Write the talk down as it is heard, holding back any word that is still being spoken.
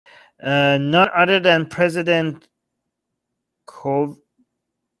None other than President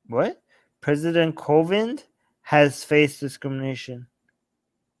what? President Kovind has faced discrimination.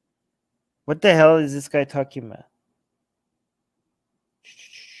 What the hell is this guy talking about?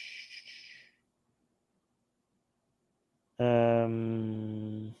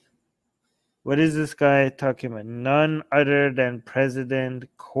 What is this guy talking about? None other than President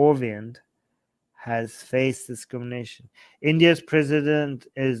Kovind has faced discrimination. India's president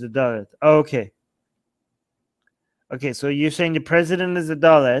is a Dalit. Oh, okay. Okay, so you're saying the president is a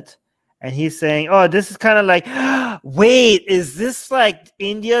Dalit, and he's saying, oh, this is kind of like, wait, is this like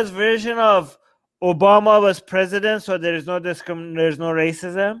India's version of Obama was president, so there's no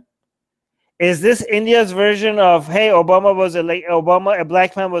racism? Is this India's version of, hey, a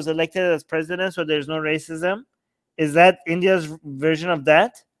black man was elected as president, so there's no racism? Is that India's version of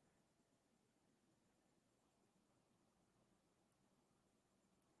that?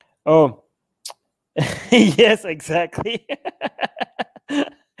 Oh, yes, exactly.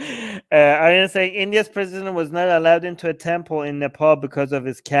 Armin saying India's president was not allowed into a temple in Nepal because of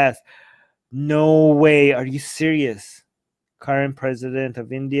his caste. No way. Are you serious? Current president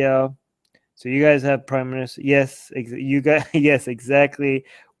of India. So you guys have prime minister. Yes, you guys. Yes, exactly.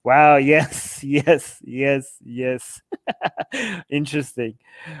 Wow. Yes. Interesting.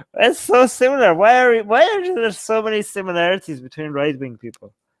 That's so similar. Why are there so many similarities between right-wing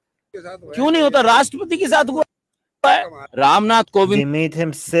people? They made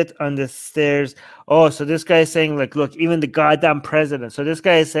him sit on the stairs. Oh, so this guy is saying, like, look, even the goddamn president. So this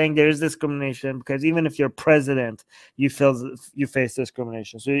guy is saying there is discrimination because even if you're president, you face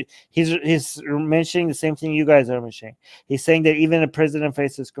discrimination. So he's mentioning the same thing you guys are mentioning. He's saying that even a president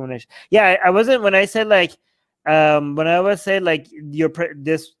faces discrimination. Yeah, I wasn't when I said like when I was saying like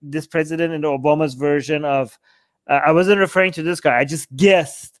this president in Obama's version of I wasn't referring to this guy. I just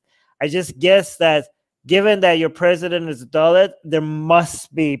guessed that given that your president is a Dalit, there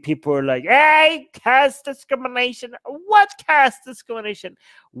must be people who are like, hey, caste discrimination. What caste discrimination?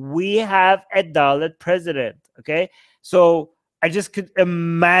 We have a Dalit president, okay? So I just could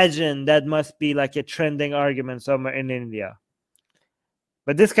imagine that must be like a trending argument somewhere in India.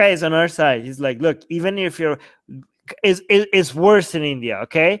 But this guy is on our side. He's like, look, even if you're... It's worse in India,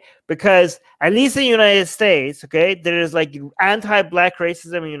 okay? Because at least in the United States, okay, there is like anti-black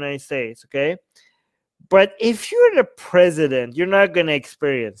racism in the United States, okay? But if you're the president, you're not going to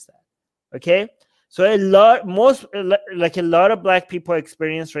experience that, okay? So a lot of black people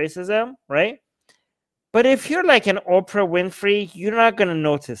experience racism, right? But if you're like an Oprah Winfrey, you're not going to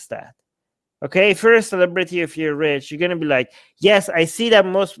notice that, okay? If you're a celebrity, if you're rich, you're going to be like, yes, I see that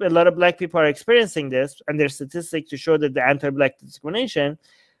a lot of black people are experiencing this, and there's statistics to show that the anti-black discrimination.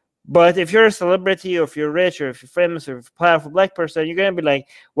 But if you're a celebrity, or if you're rich, or if you're famous, or if you're a powerful black person, you're going to be like,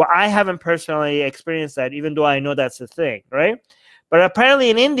 well, I haven't personally experienced that, even though I know that's a thing, right? But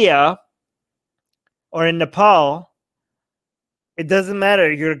apparently in India or in Nepal, it doesn't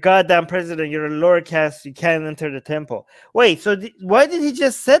matter. You're a goddamn president. You're a lower caste. You can't enter the temple. Wait, so why did he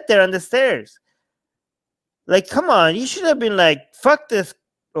just sit there on the stairs? Like, come on. You should have been like, fuck this.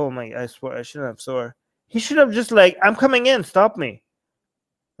 Oh, my, I swear, I shouldn't have swore. He should have just like, I'm coming in. Stop me.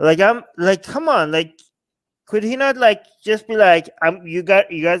 Like, I'm like, come on, like, could he not like just be like, you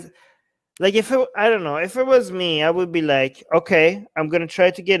guys, like, I don't know, if it was me, I would be like, okay, I'm gonna try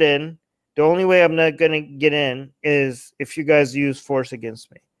to get in. The only way I'm not gonna get in is if you guys use force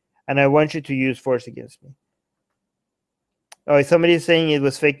against me, and I want you to use force against me. Oh, somebody's saying it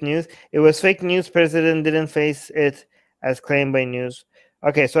was fake news. It was fake news. President didn't face it as claimed by news.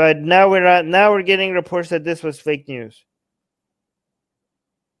 Okay, so now we're getting reports that this was fake news.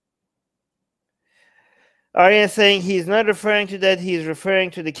 Arya is saying he's not referring to that. He's referring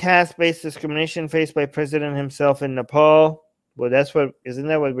to the caste-based discrimination faced by President himself in Nepal. Well, isn't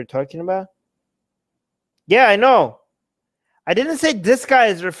that what we're talking about? Yeah, I know. I didn't say this guy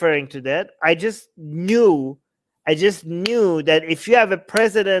is referring to that. I just knew that if you have a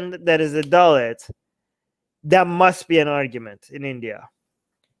president that is a Dalit, that must be an argument in India.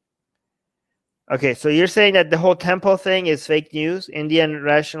 Okay, so you're saying that the whole temple thing is fake news? Indian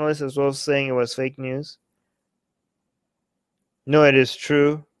rationalists as well saying it was fake news? No, it is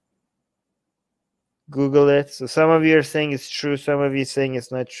true. Google it. So some of you are saying it's true. Some of you are saying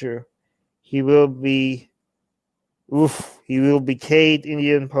it's not true. He will be... he will be Kate.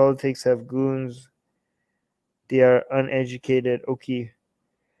 Indian politics have goons. They are uneducated. Okay.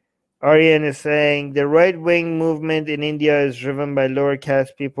 Aryan is saying the right-wing movement in India is driven by lower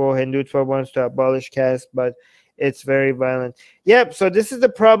caste people. Hindutva wants to abolish caste, but it's very violent. Yep, so this is the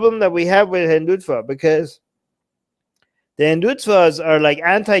problem that we have with Hindutva, because The Hindutvas are like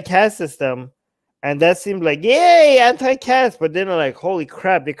anti-caste system, and that seemed like yay, anti-caste. But then like holy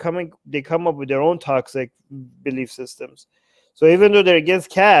crap, they come up with their own toxic belief systems. So even though they're against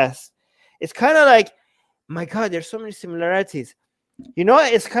caste, it's kind of like, my God, there's so many similarities. You know,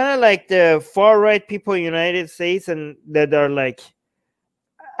 it's kind of like the far right people in the United States, and that are like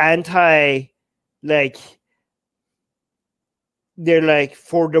anti, like they're like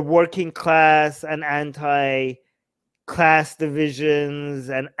for the working class and anti class divisions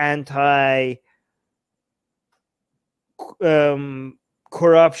and anti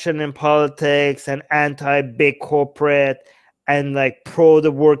corruption in politics and anti big corporate and like pro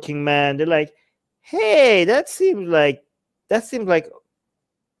the working man. They're like, hey, that seems like like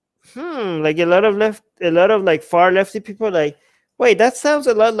a lot of like far lefty people like, wait, that sounds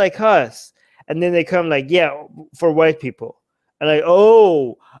a lot like us. And then they come like, yeah, for white people. And like,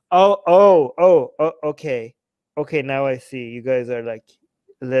 okay, now I see. You guys are like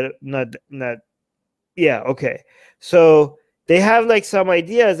a little not yeah, okay. So they have like some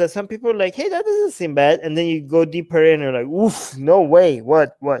ideas that some people are like, hey, that doesn't seem bad. And then you go deeper in and you're like, oof, no way.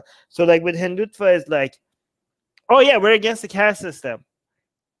 What? So like with Hindutva is like, oh yeah, we're against the caste system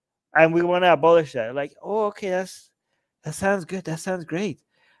and we want to abolish that. Like, oh, okay, that sounds good. That sounds great.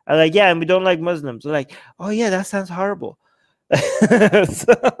 And like, yeah, and we don't like Muslims. They're like, oh yeah, that sounds horrible.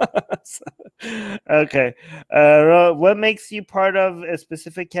 Okay. What makes you part of a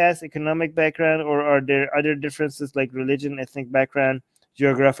specific caste, economic background, or are there other differences like religion, ethnic background,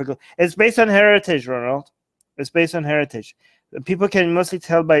 geographical? It's based on heritage, Ronald. It's based on heritage. People can mostly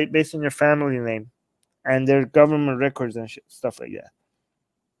tell based on your family name and their government records and stuff like that.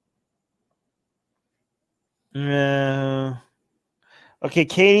 Okay,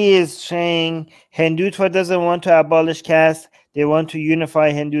 Katie is saying Hindutva doesn't want to abolish caste. They want to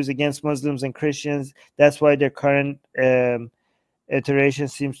unify Hindus against Muslims and Christians. That's why their current iteration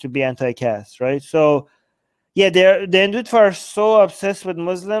seems to be anti-caste, right? So, yeah, the Hindutva are so obsessed with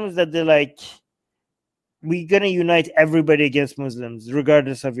Muslims that they're like, we're gonna unite everybody against Muslims,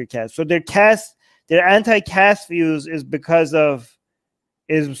 regardless of your caste. So their anti-caste views is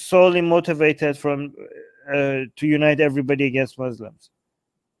solely motivated from to unite everybody against Muslims.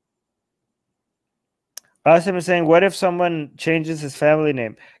 Asim is saying, what if someone changes his family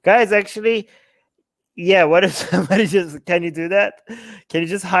name? Guys, actually, yeah, what if somebody can you do that? Can you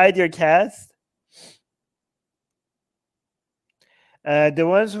just hide your caste? The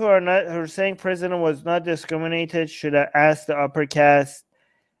ones who are saying president was not discriminated should have asked the upper caste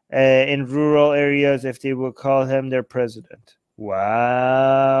in rural areas if they will call him their president.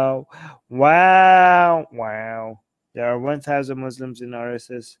 Wow. There are 1,000 Muslims in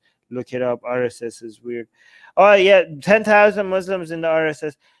RSS. Look it up. RSS is weird. Oh, yeah, 10,000 Muslims in the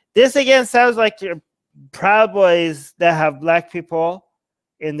RSS. This again sounds like your Proud Boys that have black people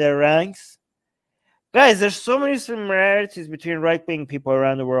in their ranks. Guys, there's so many similarities between right-wing people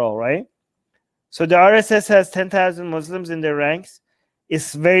around the world, right? So the RSS has 10,000 Muslims in their ranks.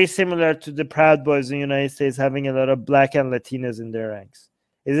 It's very similar to the Proud Boys in the United States having a lot of black and Latinas in their ranks.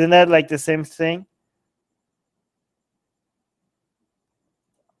 Isn't that like the same thing?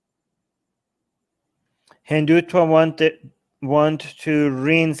 Hindutva want to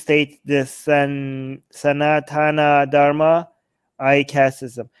reinstate the Sanatana Dharma, i.e. caste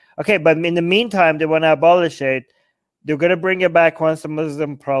system. Okay, but in the meantime, they want to abolish it. They're going to bring it back once the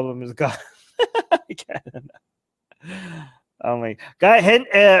Muslim problem is gone. Oh my God,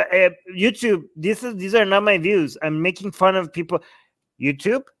 YouTube, these are not my views. I'm making fun of people.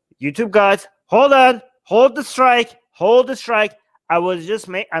 YouTube guys, hold on, hold the strike.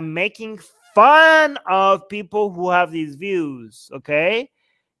 I'm making fun of people who have these views, okay?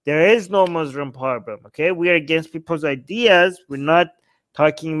 There is no Muslim problem, okay? We are against people's ideas. We're not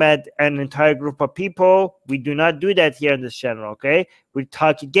talking about an entire group of people. We do not do that here on this channel, okay? We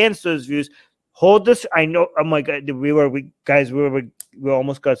talk against those views. Hold this. I know. Oh my God, we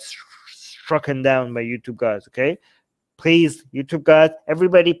almost got strucken down by YouTube gods, okay? Please, YouTube gods,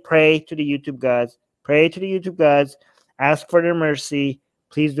 everybody pray to the YouTube gods. Pray to the YouTube gods. Ask for their mercy.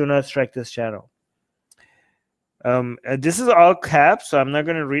 Please do not strike this channel. This is all caps, so I'm not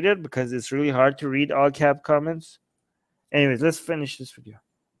going to read it because it's really hard to read all cap comments. Anyways, let's finish this video.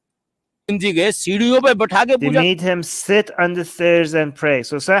 They made him sit on the stairs and pray.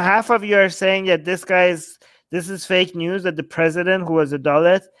 So half of you are saying that this is fake news, that the president, who was a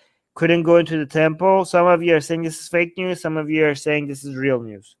Dalit, couldn't go into the temple. Some of you are saying this is fake news. Some of you are saying this is real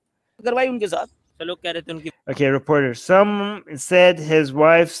news. Okay, reporter. Some said his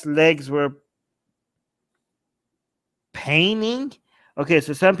wife's legs were paining. Okay,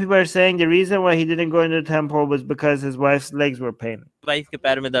 so some people are saying the reason why he didn't go into the temple was because his wife's legs were paining. Wife के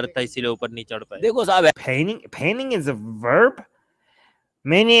पैर में दर्द था इसीलिए ऊपर नहीं चढ़ पाए. देखो साहब, Paining is a verb.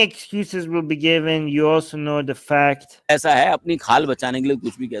 Many excuses will be given. You also know the fact. ऐसा है, अपनी खाल बचाने के लिए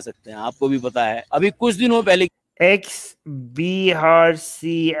कुछ भी कह सकते हैं. आपको भी पता है, अभी कुछ दिनों पहले Bihar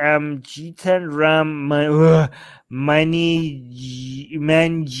CM Jitan Ram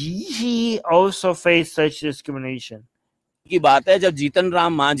Manji also faced such discrimination. की बात है, जब जीतन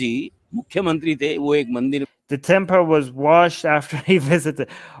राम मांझी मुख्यमंत्री थे, वो एक मंदिर. The temple was washed after he visited.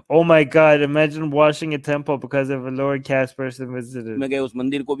 Oh my God! Imagine washing a temple because of a lower caste person visited. में गए, उस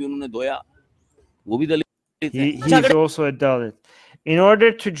मंदिर को भी उन्होंने धोया. वो भी दलित थे. He's also a Dalit. In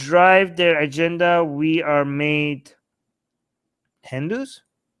order to drive their agenda, we are made Hindus.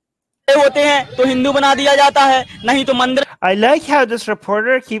 होते हैं तो हिंदू बना दिया जाता है, नहीं तो मंदिर. I like how this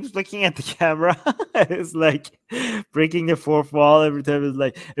reporter keeps looking at the camera. It's like breaking the fourth wall every time. It's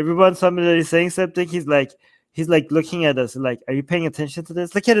like everyone somebody is saying something, he's like looking at us like, are you paying attention to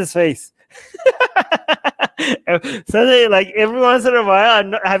this? Look at his face. So like every once in a while,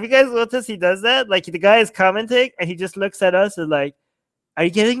 have you guys noticed he does that? Like the guy is commenting and he just looks at us and like, are you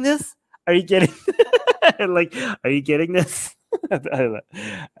getting this? Are you getting like, are you getting this? I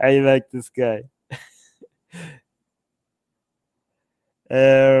like this guy.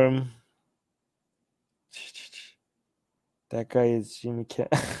 That guy is Jimmy Kimmel.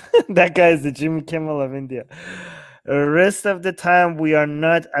 That guy is the Jimmy Kimmel of India. The rest of the time, we are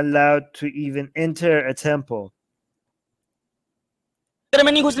not allowed to even enter a temple.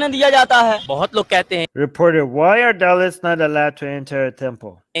 बहुत लोग कहते हैं. Reporter, why are Dalits not allowed to enter a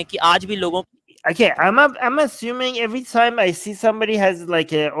temple? कि आज भी लोगों. Okay, I'm assuming every time I see somebody has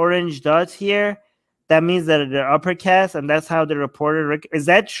like an orange dot here, that means that they're upper caste, and that's how the reporter. Is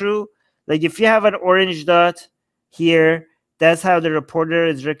that true? Like if you have an orange dot here, that's how the reporter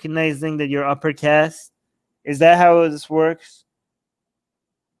is recognizing that you're upper caste. Is that how this works?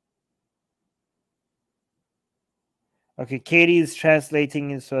 Okay, Katie is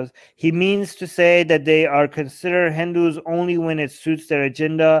translating it. So he means to say that they are considered Hindus only when it suits their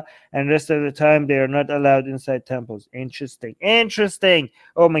agenda, and rest of the time they are not allowed inside temples. Interesting. Interesting.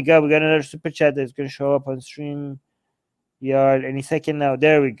 Oh my God, we got another super chat that's going to show up on StreamYard any second now.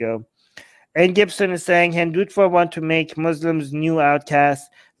 There we go. And Gibson is saying Hindutva want to make Muslims new outcasts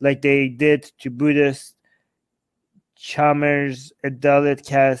like they did to Buddhists, Chamars, a Dalit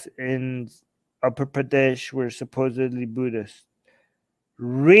caste in Upper Pradesh were supposedly Buddhist.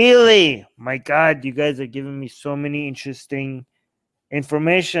 Really? My God, you guys are giving me so many interesting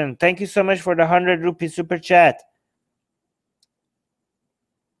information. Thank you so much for the 100 rupee super chat.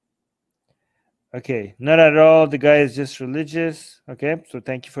 Okay, not at all. The guy is just religious. Okay, so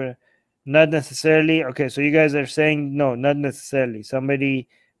thank you for not necessarily. Okay, so you guys are saying no, not necessarily. Somebody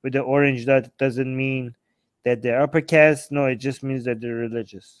with the orange dot doesn't mean that they're upper caste. No, it just means that they're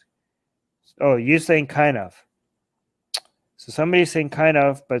religious. Oh, you're saying kind of. So somebody's saying kind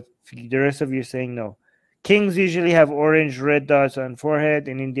of, but the rest of you are saying no. Kings usually have orange, red dots on forehead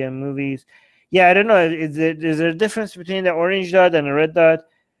in Indian movies. Yeah, I don't know. Is there a difference between the orange dot and a red dot?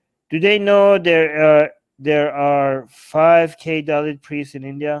 Do they know there are 5K Dalit priests in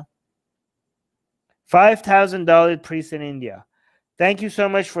India? 5,000 Dalit priests in India. Thank you so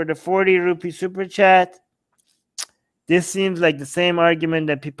much for the 40 rupee super chat. This seems like the same argument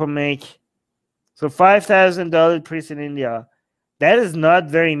that people make. So 5,000 Dalit priests in India. That is not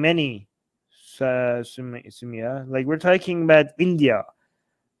very many. Sumia. Like we're talking about India,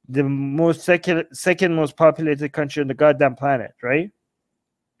 the most second most populated country on the goddamn planet, right?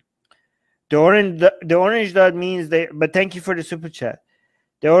 The orange dot means they. But thank you for the super chat.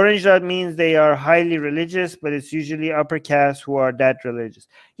 The orange dot means they are highly religious, but it's usually upper caste who are that religious.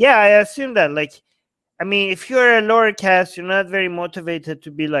 Yeah, I assume that. Like, I mean, if you're a lower caste, you're not very motivated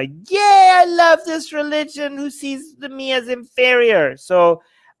to be like, yeah, I love this religion who sees me as inferior. So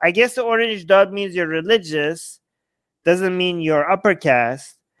I guess the orange dot means you're religious. Doesn't mean you're upper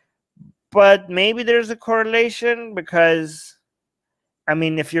caste. But maybe there's a correlation because, I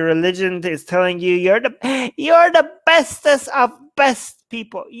mean, if your religion is telling you you're the bestest of best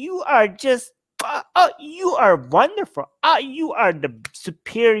people, you are just you are wonderful. You are the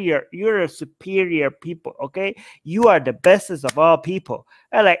superior. You're a superior people. Okay, you are the bestest of all people.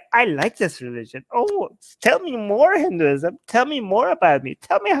 I like this religion. Oh, tell me more Hinduism. Tell me more about me.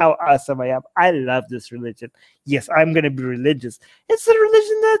 Tell me how awesome I am. I love this religion. Yes, I'm gonna be religious. It's the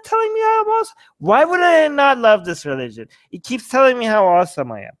religion that's telling me how awesome. Why would I not love this religion? It keeps telling me how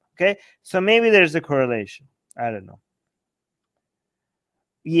awesome I am. Okay, so maybe there's a correlation. I don't know.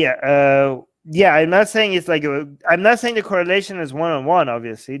 Yeah. Yeah, I'm not saying it's like I'm not saying the correlation is one-on-one.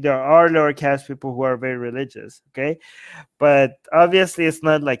 Obviously, there are lower caste people who are very religious. Okay, but obviously it's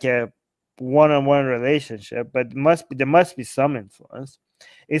not like a one-on-one relationship. But there must be some influence.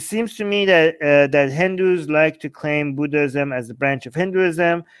 It seems to me that that Hindus like to claim Buddhism as a branch of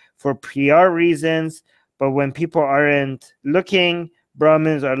Hinduism for PR reasons, but when people aren't looking,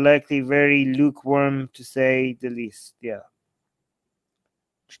 Brahmins are likely very lukewarm, to say the least. Yeah.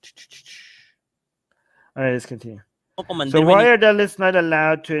 All right, let's continue. So why are Dalits not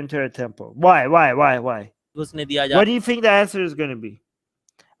allowed to enter a temple? Why? What do you think the answer is going to be?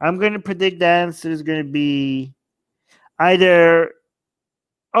 I'm going to predict the answer is going to be either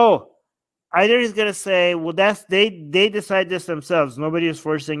he's going to say, well, that's they decide this themselves. Nobody is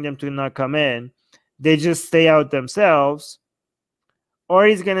forcing them to not come in. They just stay out themselves. Or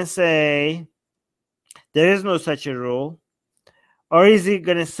he's going to say there is no such a rule. Or is he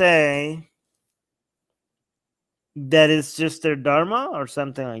going to say that it's just their dharma or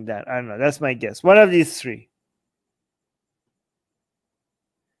something like that? I don't know. That's my guess. One of these three.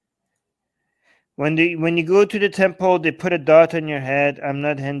 When you go to the temple, they put a dot on your head. I'm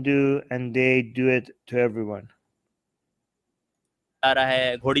not Hindu, and they do it to everyone.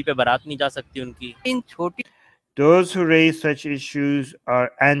 Those who raise such issues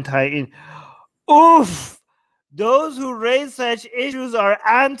are anti-in. Oof! Those who raise such issues are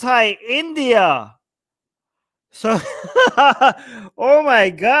anti-India. So, oh my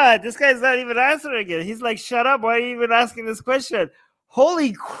God, this guy's not even answering it. He's like, shut up. Why are you even asking this question?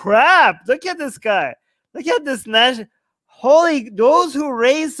 Holy crap. Look at this guy. Look at this national. Those who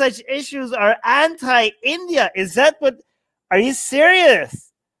raise such issues are anti-India. Is that what? Are you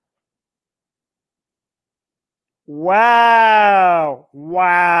serious? Wow.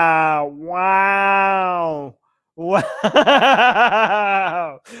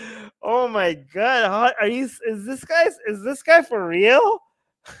 Oh my God. Is this guy for real?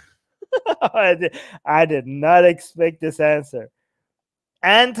 I did not expect this answer.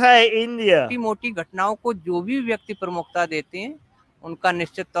 Anti-India. मोटी घटनाओं को जो भी व्यक्ति प्रमुखता देते हैं उनका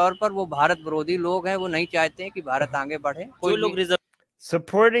निश्चित तौर पर वो भारत विरोधी लोग हैं, वो नहीं चाहते हैं कि भारत आगे बढ़े. कोई लोग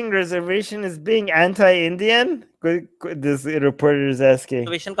supporting reservation is being anti-Indian? This reporter is asking.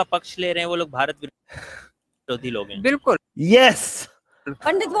 Reservation का पक्ष ले रहे हैं वो लोग भारत विरोधी लोग हैं. बिल्कुल. Yes.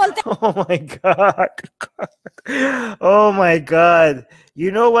 पंडित बोलते हैं. Oh my God. Oh my God.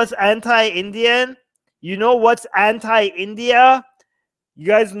 You know what's anti-Indian? You know what's anti-India? You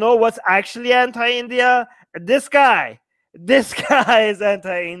guys know what's actually anti-India? This guy is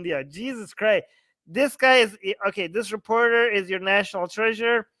anti-India. Jesus Christ. This guy is okay. This reporter is your national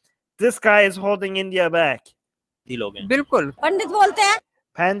treasure. This guy is holding India back. बिल्कुल. पंडित बोलते हैं.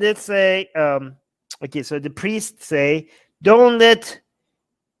 Pandits say, okay, so the priests say, don't let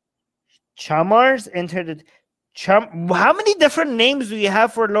chamars enter the How many different names do you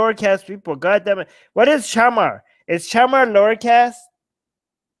have for lower caste people? God damn it. What is chamar? Is chamar lower caste?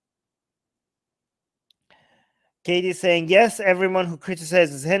 Katie's saying, yes, everyone who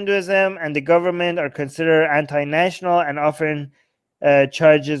criticizes Hinduism and the government are considered anti-national and often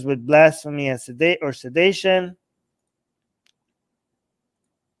charges with blasphemy and sedation.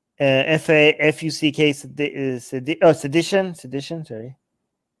 F-U-C-K, sedition, sorry.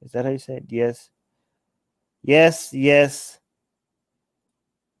 Is that how you say it? Yes. Yes.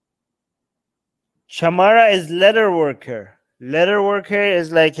 Chamara is leather worker. Leather worker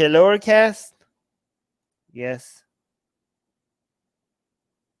is like a lower caste. Yes.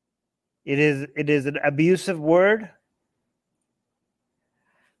 It is an abusive word.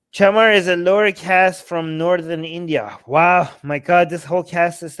 Chamar is a lower caste from northern India. Wow, my God, this whole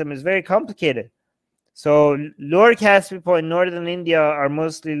caste system is very complicated. So lower caste people in northern India are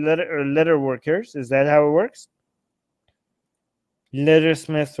mostly leather workers. Is that how it works?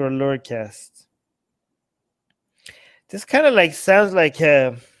 Leathersmiths or lower caste. This kind of like sounds like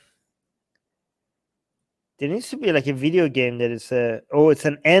a... There needs to be like a video game that is it's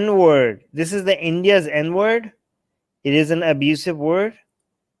an N word. This is the India's N word. It is an abusive word.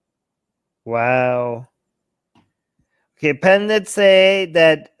 Wow. Okay, Pandits say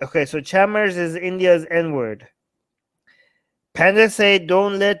that, okay, so Chamars is India's N word. Pandits say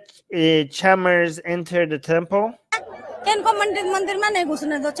don't let Chamars enter the temple.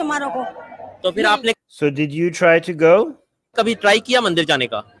 So did you try to go? कभी try किया मंदिर जाने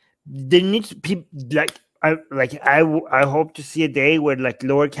का? There needs to be I hope to see a day where like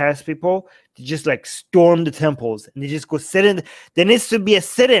lower caste people just like storm the temples and they just go sit in. There needs to be a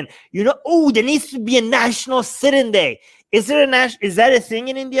sit-in. You know, there needs to be a national sit-in day. Is that a thing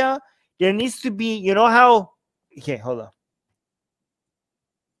in India? There needs to be, you know how? Okay, hold on.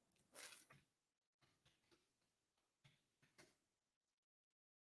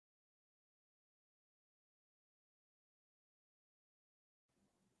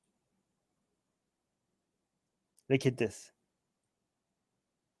 Look at this.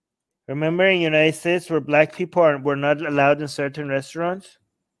 Remember in the United States where black people were not allowed in certain restaurants?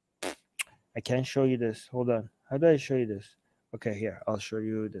 I can't show you this. Hold on. How do I show you this? Okay, here. I'll show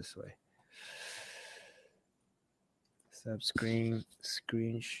you this way. Stop screen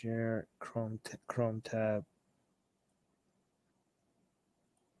share, Chrome tab.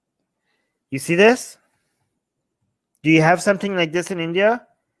 You see this? Do you have something like this in India?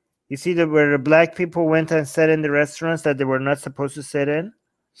 You see that where the black people went and sat in the restaurants that they were not supposed to sit in?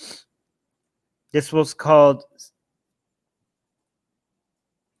 This was called...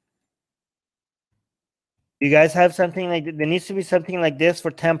 You guys have something like that? There needs to be something like this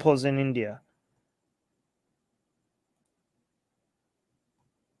for temples in India.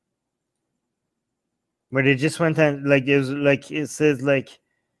 Where they just went and like there's like it says like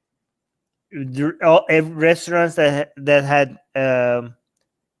all restaurants that had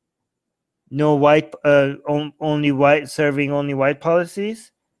no white only white serving only white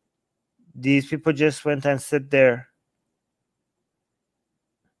policies. These people just went and sit there.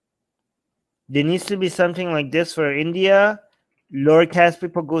 There needs to be something like this for India. Lower caste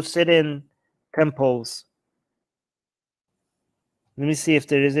people go sit in temples. Let me see if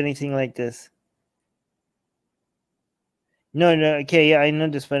there is anything like this. No, okay, yeah, I know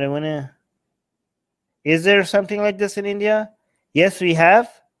this, but I wanna... Is there something like this in India? Yes, we have.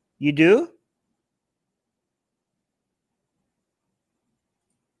 You do?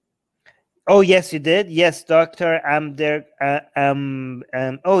 Oh, yes, you did. Yes, Dr. Amder.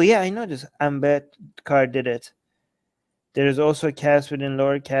 Oh, yeah, I know this. Ambedkar did it. There is also a caste within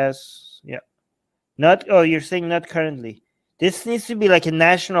lower caste. Yeah. Not. Oh, you're saying not currently. This needs to be like a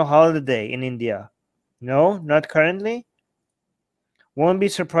national holiday in India. No, not currently. Won't be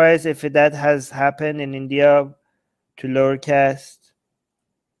surprised if that has happened in India to lower caste.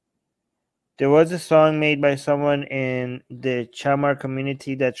 There was a song made by someone in the Chamar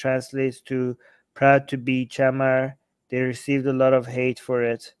community that translates to "proud to be Chamar." They received a lot of hate for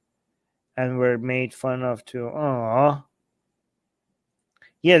it and were made fun of too. Aww.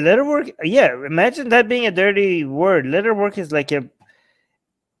 Yeah, letterwork. Yeah, imagine that being a dirty word. Letterwork is like a...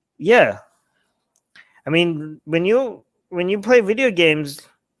 Yeah. I mean, when you play video games,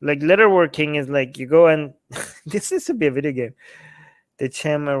 like letterworking is like you go and... This needs to be a video game. The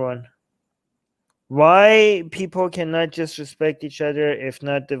Chamar one. Why people cannot just respect each other if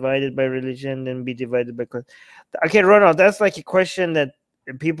not divided by religion, then be divided by class? Okay, Ronald, that's like a question that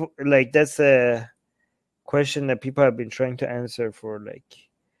people like. That's a question that people have been trying to answer for like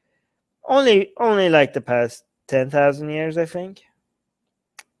only like the past 10,000 years, I think.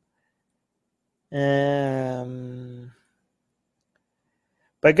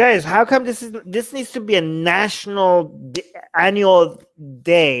 But guys, how come this needs to be a national annual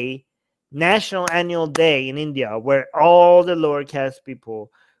day in India where all the lower caste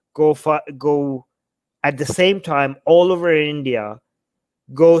people go at the same time all over India,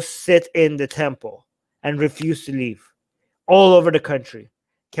 go sit in the temple and refuse to leave all over the country?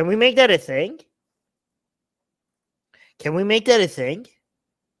 Can we make that a thing? Can we make that a thing?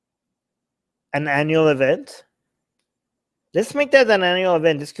 An annual event? Let's make that an annual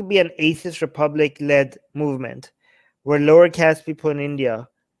event. This could be an Atheist Republic led movement where lower caste people in India,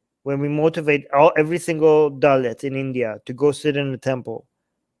 when we motivate every single Dalit in India to go sit in the temple.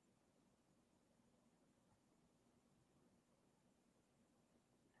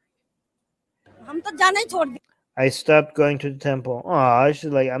 I stopped going to the temple. Oh, I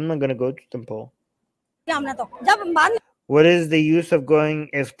should like, I'm not going to go to the temple. What is the use of going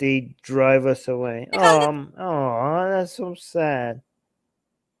if they drive us away? Oh, that's so sad.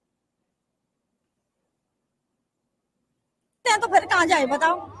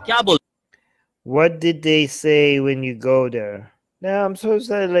 What did they say when you go there? No, I'm so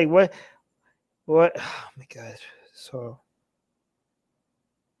sad. Like what? Oh my God. So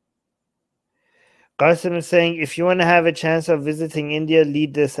Qasim is saying, if you want to have a chance of visiting India,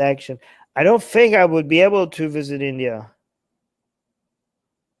 lead this action. I don't think I would be able to visit India.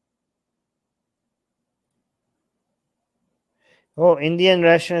 Oh, Indian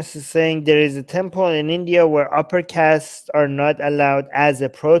rationalist is saying there is a temple in India where upper castes are not allowed as a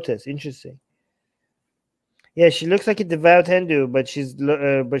protest. Interesting. Yeah, she looks like a devout Hindu, but she's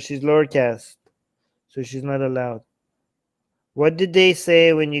lower caste, so she's not allowed. What did they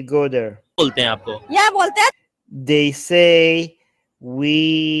say when you go there? They say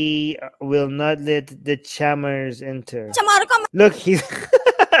we will not let the Chamars enter. Look, he's.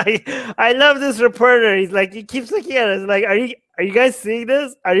 I love this reporter. He's like, he keeps looking at us. Like, are you guys seeing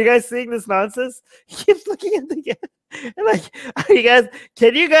this? Are you guys seeing this nonsense? He keeps looking at the. Like,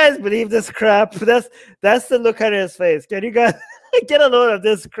 can you guys believe this crap? That's the look on his face. Can you guys get a load of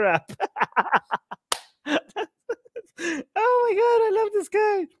this crap? Oh my God, I love this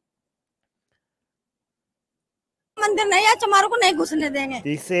guy.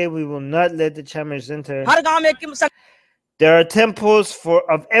 They say we will not let the Chamars enter. There are temples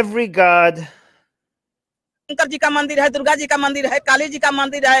of every god.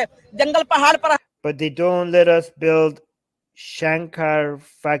 But they don't let us build Shankar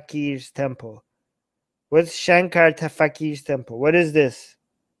Fakir's temple. What's Shankar Fakir's temple? What is this?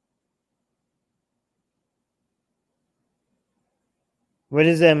 What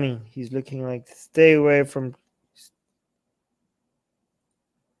does that mean? He's looking like, stay away from.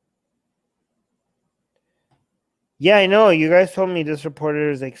 Yeah, I know. You guys told me this reporter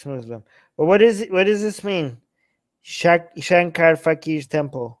is ex-Muslim. But what does this mean? Shankar Fakir's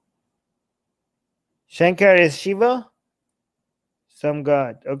temple. Shankar is Shiva? Some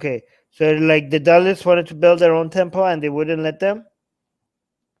god. Okay. So like the Dalits wanted to build their own temple and they wouldn't let them?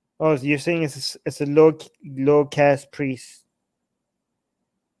 Oh, so you're saying it's a low caste priest.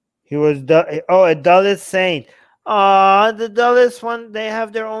 He was a Dalit saint. The Dalits they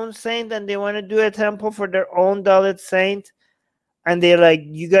have their own saint and they want to do a temple for their own Dalit saint. And they're like,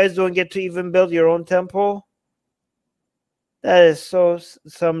 you guys don't get to even build your own temple? That is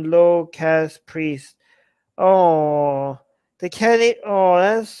some low caste priest. Oh, they can't. Oh,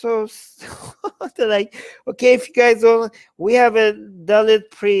 that's so. They're like, okay, if you guys don't, we have a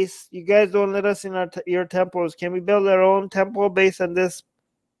Dalit priest. You guys don't let us in your temples. Can we build our own temple based on this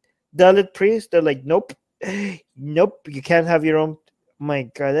Dalit priest? They're like, nope, nope. You can't have your own. My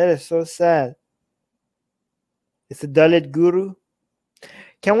God, that is so sad. It's a Dalit guru.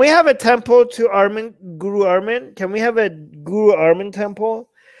 Can we have a temple to Guru Armin? Can we have a Guru Armin temple?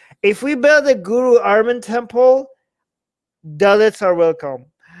 If we build a Guru Armin temple, Dalits are welcome.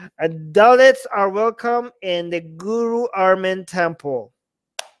 And Dalits are welcome in the Guru Armin temple.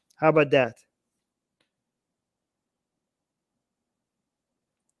 How about that?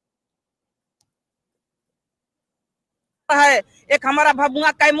 एक हमारा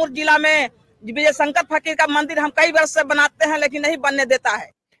भभुआ कैमूर जिला में विजय शंकर फकीर का मंदिर हम कई वर्ष से बनाते हैं लेकिन नहीं बनने देता है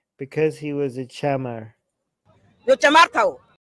Because he was a chamar. जो चमार था वो